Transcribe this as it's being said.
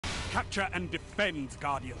Capture and defend,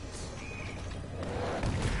 Guardians.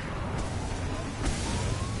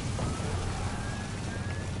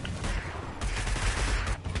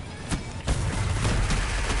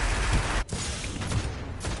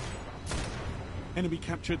 Enemy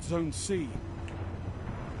captured Zone C.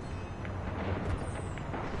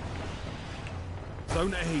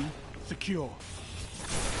 Zone A secure.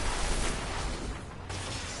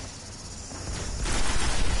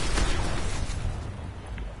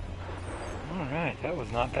 Alright, that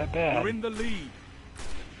was not that bad. We're in the lead.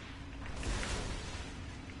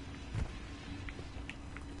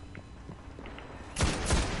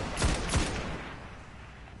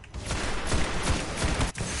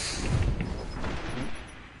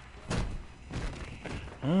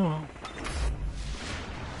 Oh.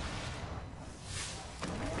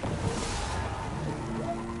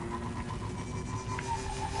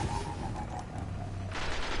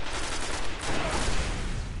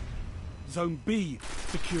 Zone B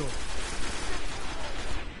secure.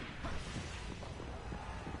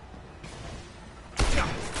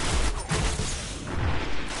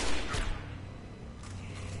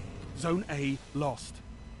 Zone A lost.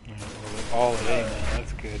 All of A now,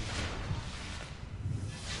 that's good.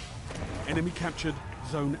 Enemy captured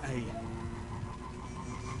Zone A.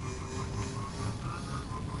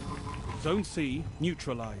 Zone C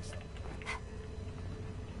neutralized.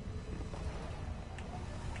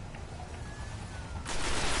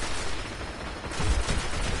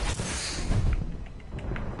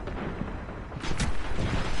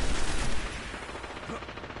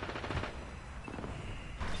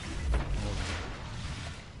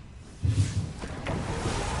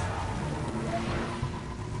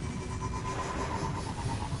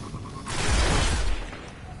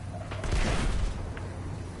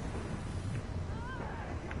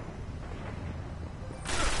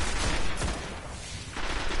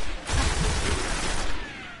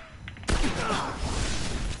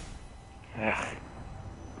 Ugh.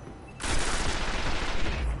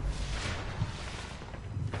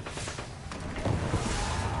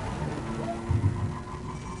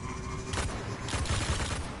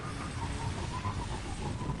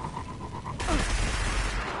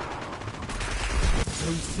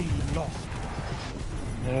 Zone C lost.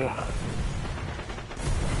 Ugh.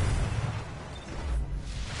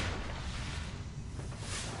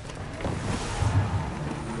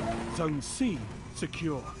 Zone C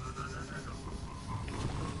secure.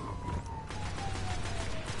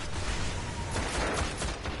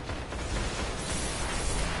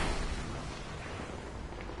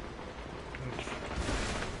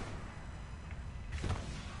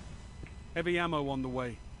 Heavy ammo on the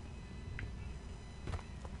way.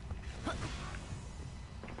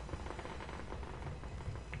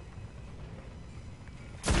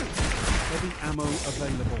 Heavy ammo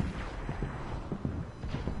available.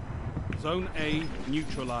 Zone A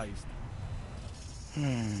neutralized.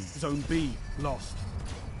 Zone B lost.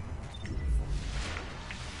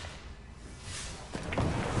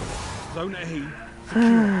 Zone A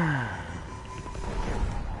secure.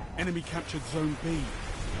 Enemy captured Zone B.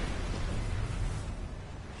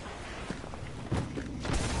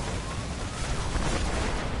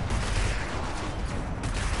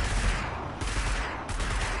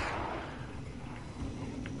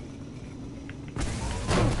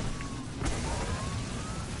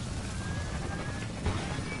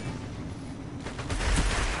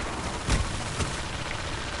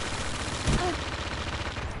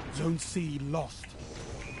 Zone C lost.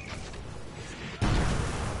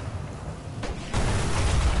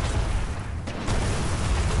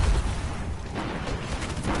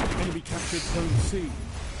 Enemy captured Zone C.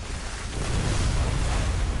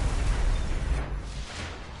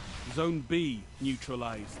 Zone B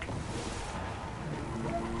neutralized.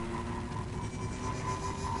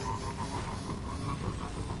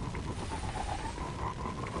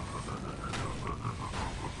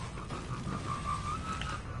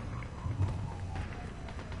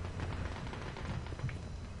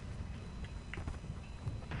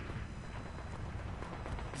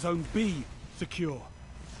 Zone B secure.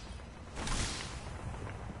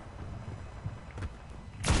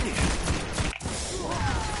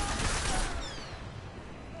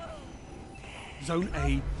 Zone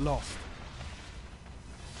A lost.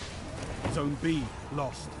 Zone B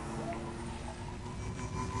lost.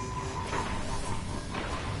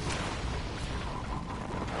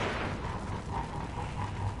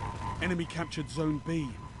 Enemy captured Zone B.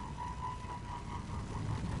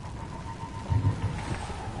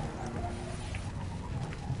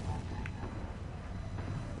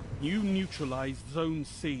 You neutralized Zone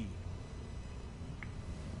C.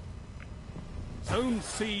 Zone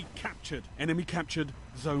C captured. Enemy captured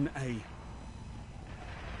Zone A.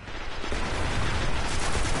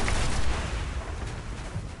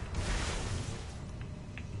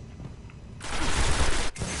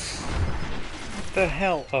 What the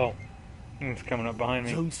hell? Oh, it's coming up behind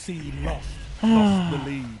me. Zone C lost. Lost the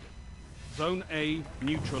lead. Zone A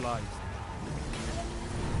neutralized.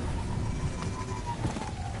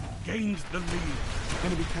 Gained the lead.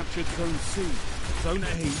 Enemy captured Zone C. Zone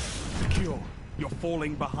A secure. You're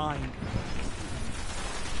falling behind.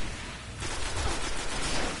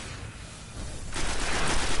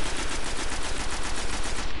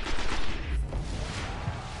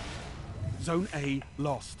 Zone A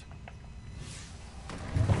lost.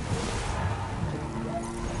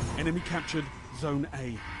 Enemy captured Zone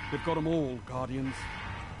A. They've got them all, Guardians.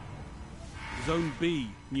 Zone B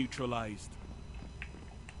neutralized.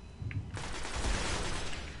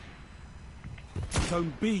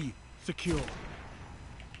 Zone B secure.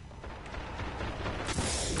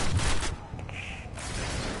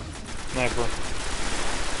 Sniper.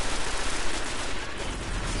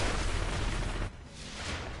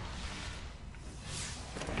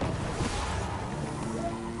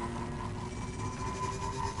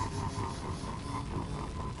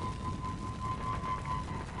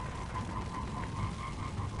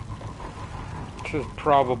 This is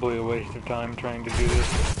probably a waste of time trying to do this.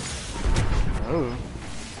 Oh.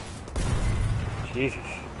 Jesus.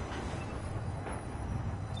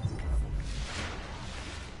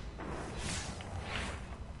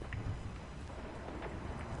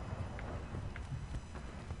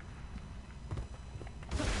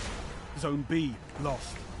 Zone B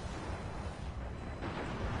lost.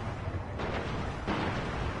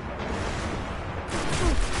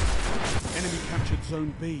 Enemy captured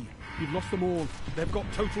Zone B. You've lost them all. They've got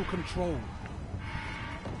total control.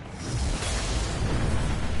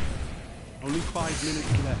 Only 5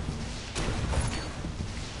 minutes left.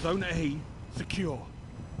 Zone A secure.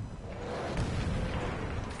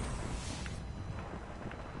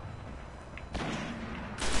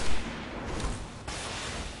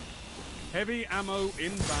 Heavy ammo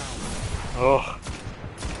inbound. Ugh.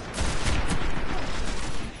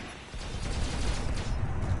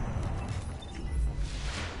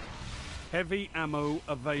 Heavy ammo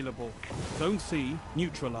available. Zone C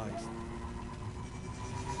neutralized.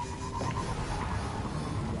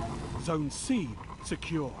 Zone C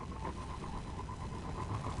secure.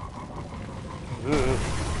 Ugh.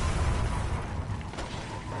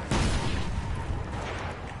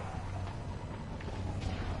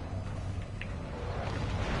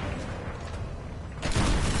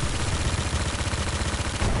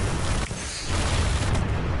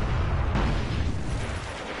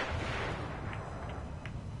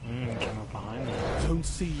 Came up behind me. Zone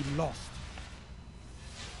C lost.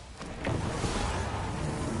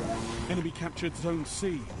 Enemy captured Zone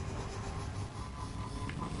C.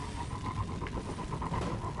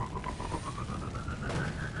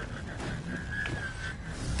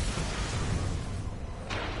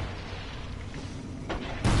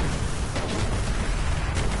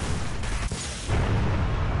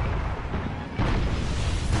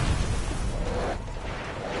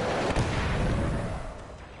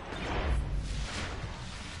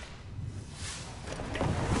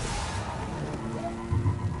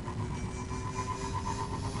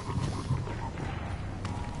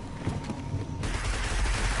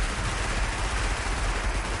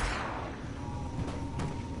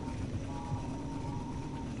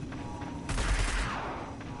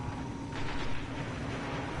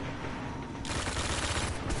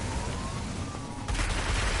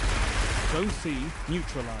 Zone C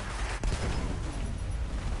neutralized.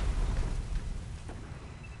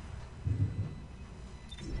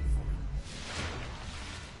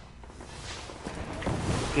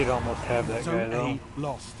 Did almost have that guy Zone though. A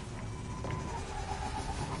lost.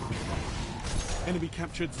 Enemy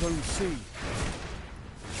captured Zone C.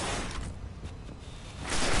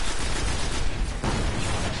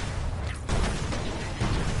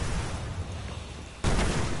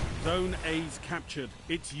 Zone A's captured.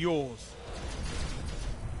 It's yours.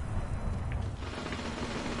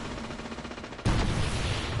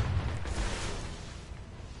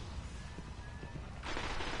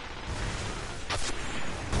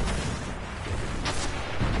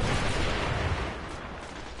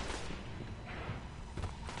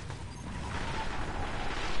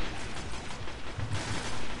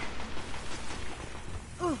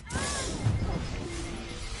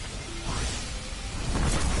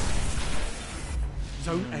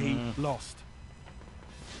 Zone A lost.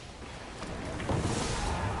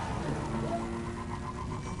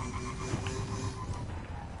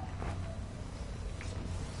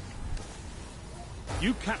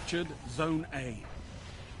 You captured Zone A.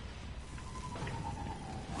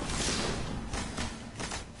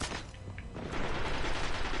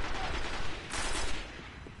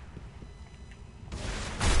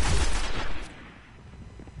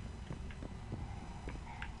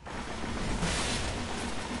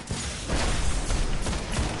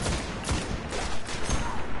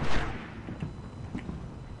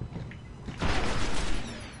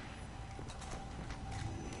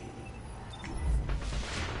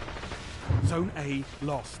 Zone A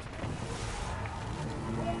lost.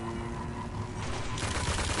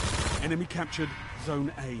 Enemy captured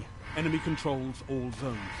Zone A. Enemy controls all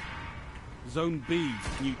zones. Zone B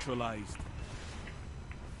neutralized.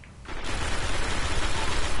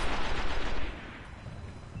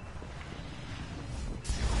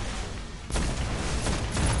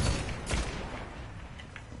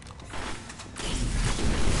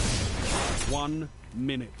 One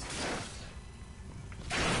minute.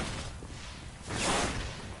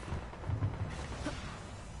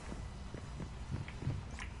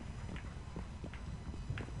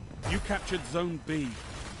 You captured Zone B.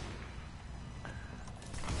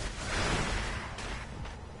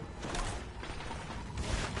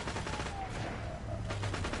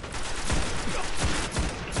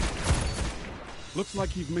 Looks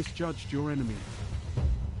like you've misjudged your enemy.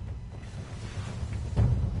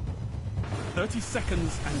 30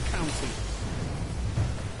 seconds and counting.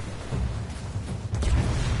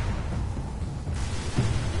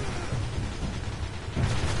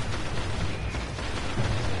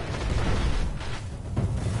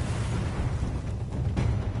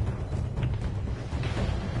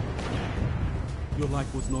 Your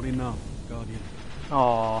life was not enough, Guardian.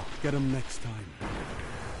 Aww. Get him next time.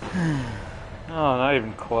 Oh, not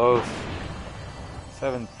even close.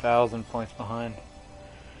 7,000 points behind.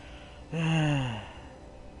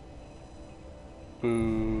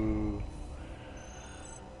 Boo.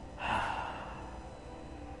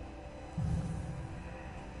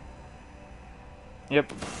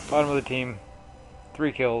 Yep, bottom of the team.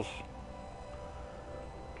 3 kills.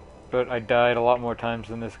 But I died a lot more times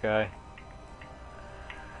than this guy.